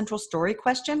sure of the central story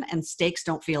question, and stakes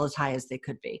don't feel as high as they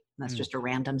could be. And that's just a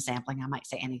random sampling. I might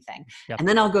say anything. Yep. And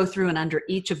then I'll go through, and under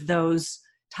each of those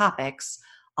topics,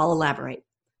 I'll elaborate,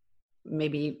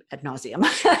 maybe ad nauseum.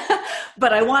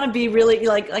 But I want to be really,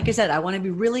 like I said, I want to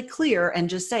be really clear and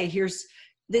just say,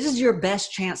 this is your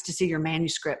best chance to see your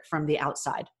manuscript from the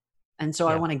outside. And so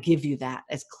I want to give you that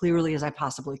as clearly as I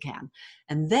possibly can.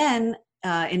 And then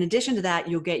in addition to that,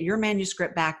 you'll get your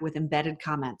manuscript back with embedded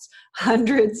comments,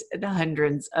 hundreds and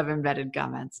hundreds of embedded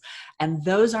comments. And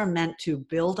those are meant to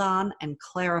build on and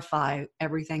clarify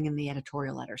everything in the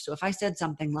editorial letter. So if I said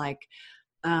something like,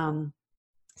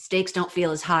 stakes don't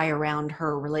feel as high around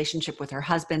her relationship with her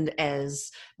husband as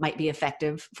might be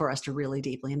effective for us to really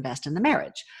deeply invest in the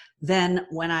marriage. Then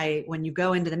when you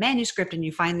go into the manuscript and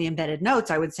you find the embedded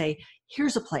notes, I would say,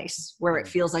 here's a place where it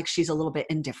feels like she's a little bit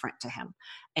indifferent to him.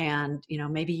 And,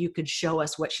 maybe you could show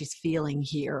us what she's feeling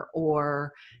here.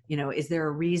 Or, is there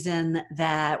a reason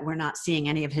that we're not seeing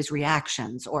any of his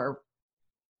reactions? Or,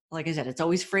 like I said, it's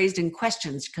always phrased in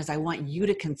questions because I want you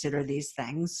to consider these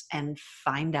things and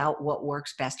find out what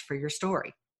works best for your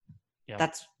story.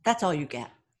 Yep. That's all you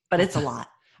get, but it's a lot.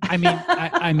 I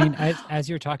mean, as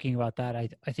you're talking about that,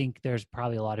 I think there's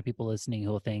probably a lot of people listening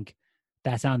who will think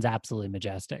that sounds absolutely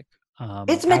majestic.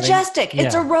 It's majestic.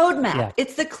 It's a roadmap. Yeah.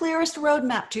 It's the clearest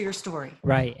roadmap to your story.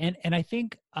 Right. And I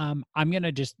think I'm going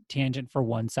to just tangent for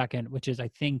 1 second, which is I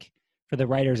think for the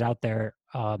writers out there,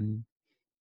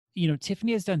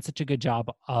 Tiffany has done such a good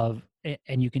job of,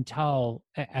 and you can tell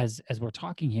as we're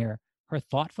talking here, her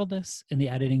thoughtfulness in the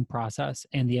editing process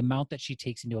and the amount that she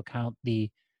takes into account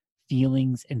the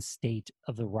feelings and state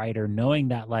of the writer, knowing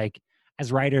that like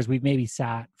as writers, we've maybe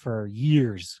sat for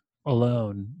years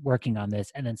alone working on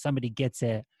this, and then somebody gets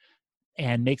it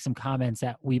and makes some comments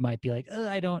that we might be like,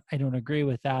 I don't agree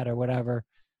with that or whatever.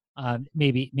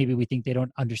 Maybe we think they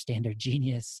don't understand our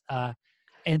genius.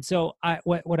 And so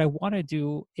what I want to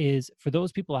do is for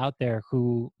those people out there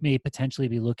who may potentially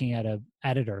be looking at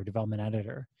development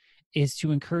editor, is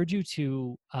to encourage you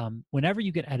to, whenever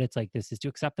you get edits like this, is to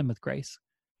accept them with grace.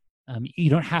 You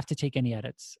don't have to take any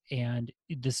edits, and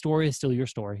the story is still your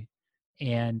story.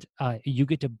 And you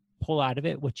get to pull out of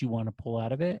it what you want to pull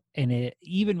out of it. And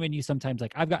even when you sometimes,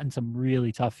 like I've gotten some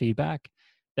really tough feedback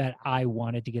that I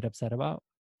wanted to get upset about,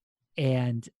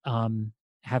 and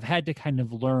have had to kind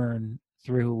of learn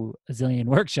through a zillion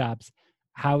workshops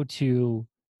how to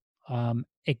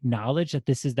acknowledge that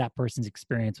this is that person's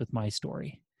experience with my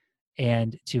story,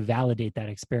 and to validate that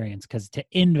experience, because to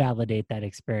invalidate that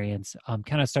experience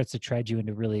kind of starts to tread you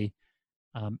into really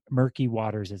murky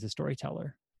waters as a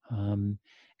storyteller.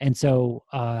 And so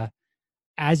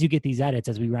as you get these edits,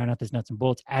 as we round out this nuts and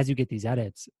bolts, as you get these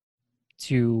edits,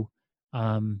 to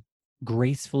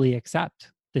gracefully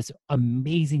accept this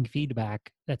amazing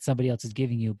feedback that somebody else is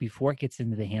giving you before it gets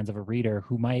into the hands of a reader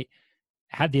who might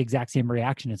have the exact same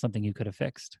reaction as something you could have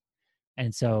fixed.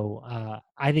 And so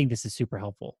I think this is super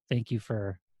helpful. Thank you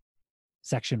for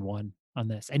section 1 on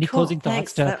this. Any closing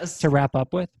thoughts to wrap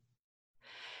up with?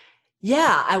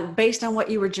 Yeah, based on what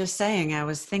you were just saying, I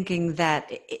was thinking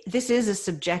that this is a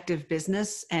subjective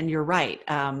business, and you're right.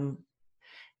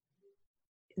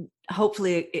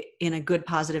 Hopefully in a good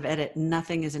positive edit,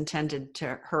 nothing is intended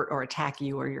to hurt or attack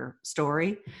you or your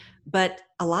story, but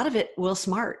a lot of it will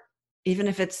smart. Even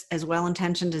if it's as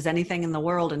well-intentioned as anything in the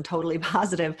world and totally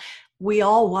positive, we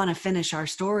all want to finish our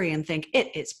story and think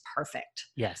it is perfect.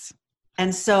 Yes.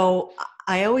 And so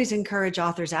I always encourage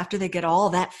authors, after they get all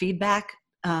that feedback,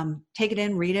 take it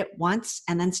in, read it once,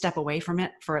 and then step away from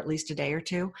it for at least a day or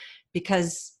two,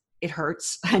 because it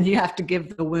hurts and you have to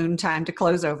give the wound time to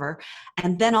close over.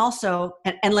 And then also,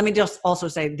 and let me just also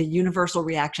say, the universal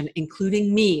reaction,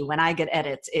 including me when I get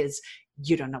edits, is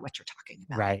you don't know what you're talking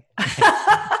about. Right.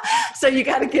 So you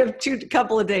got to give a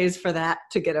couple of days for that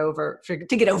to get over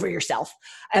yourself.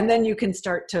 And then you can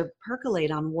start to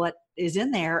percolate on what is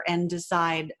in there and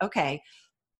decide, okay,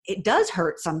 it does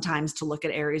hurt sometimes to look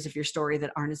at areas of your story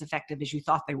that aren't as effective as you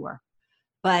thought they were.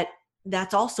 But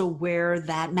that's also where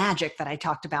that magic that I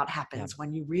talked about happens,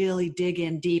 when you really dig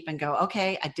in deep and go,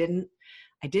 okay,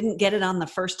 I didn't get it on the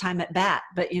first time at bat,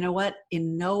 but you know what?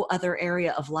 In no other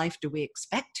area of life do we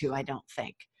expect to, I don't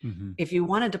think. Mm-hmm. If you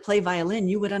wanted to play violin,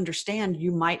 you would understand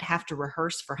you might have to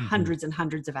rehearse for Mm-hmm. hundreds and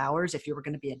hundreds of hours. If you were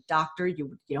going to be a doctor,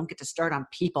 you don't get to start on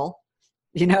people.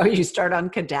 You start on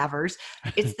cadavers.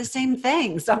 It's the same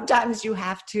thing. Sometimes you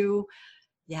have to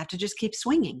just keep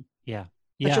swinging. Yeah.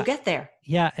 But you'll get there.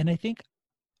 Yeah. And I think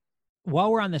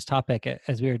while we're on this topic,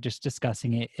 as we were just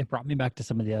discussing it, it brought me back to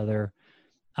some of the other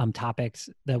topics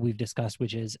that we've discussed,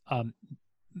 which is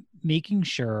making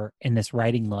sure in this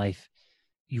writing life,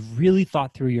 you really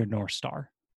thought through your North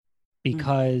Star.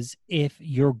 Because if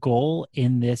your goal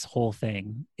in this whole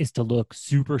thing is to look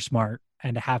super smart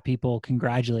and to have people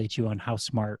congratulate you on how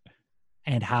smart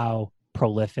and how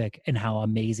prolific and how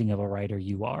amazing of a writer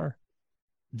you are,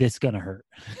 this is going to hurt.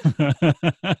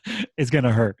 It's going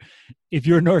to hurt. If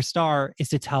your North Star is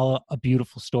to tell a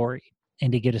beautiful story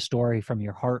and to get a story from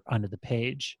your heart onto the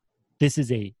page, this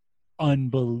is a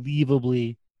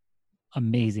unbelievably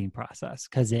amazing process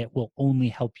because it will only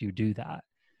help you do that.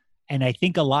 And I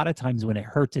think a lot of times when it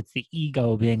hurts, it's the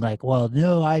ego being like, well,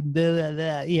 no, I'm blah, blah,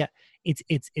 blah. Yeah.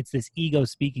 It's this ego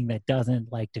speaking that doesn't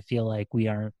like to feel like we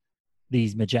are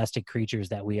these majestic creatures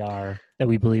that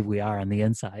we believe we are on the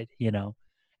inside,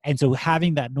 And so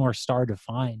having that North Star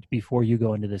defined before you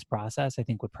go into this process, I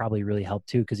think would probably really help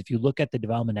too. Because if you look at the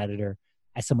development editor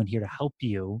as someone here to help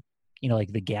you,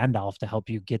 like the Gandalf to help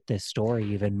you get this story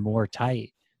even more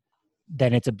tight,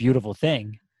 then it's a beautiful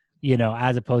thing,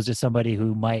 as opposed to somebody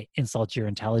who might insult your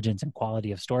intelligence and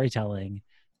quality of storytelling.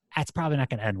 That's probably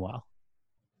not going to end well.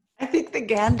 I think the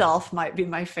Gandalf might be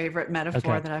my favorite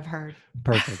metaphor that I've heard.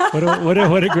 Perfect.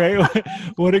 What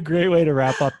a great way to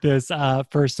wrap up this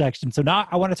first section. So now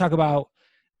I want to talk about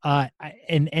I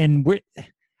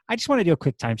just want to do a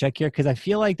quick time check here because I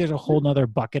feel like there's a whole nother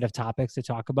bucket of topics to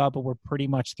talk about, but we're pretty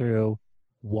much through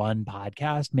one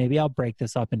podcast. Maybe I'll break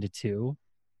this up into two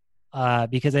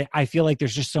because I feel like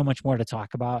there's just so much more to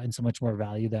talk about and so much more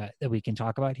value that we can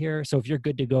talk about here. So if you're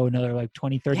good to go another like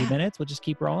 20, 30 minutes, we'll just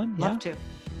keep rolling. Love to.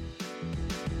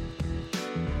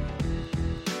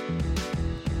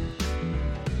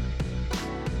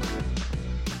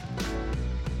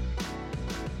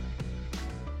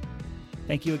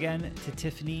 Thank you again to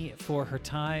Tiffany for her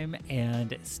time,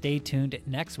 and stay tuned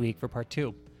next week for part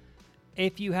 2.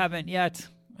 If you haven't yet,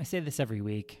 I say this every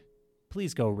week,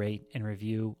 please go rate and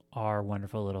review our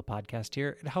wonderful little podcast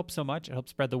here. It helps so much. It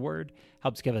helps spread the word,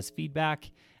 helps give us feedback,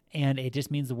 and it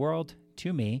just means the world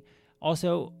to me.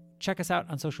 Also, check us out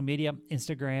on social media,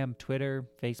 Instagram, Twitter,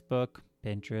 Facebook,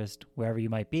 Pinterest, wherever you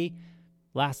might be.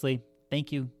 Lastly,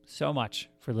 thank you so much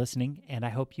for listening, and I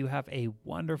hope you have a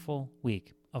wonderful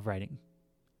week of writing.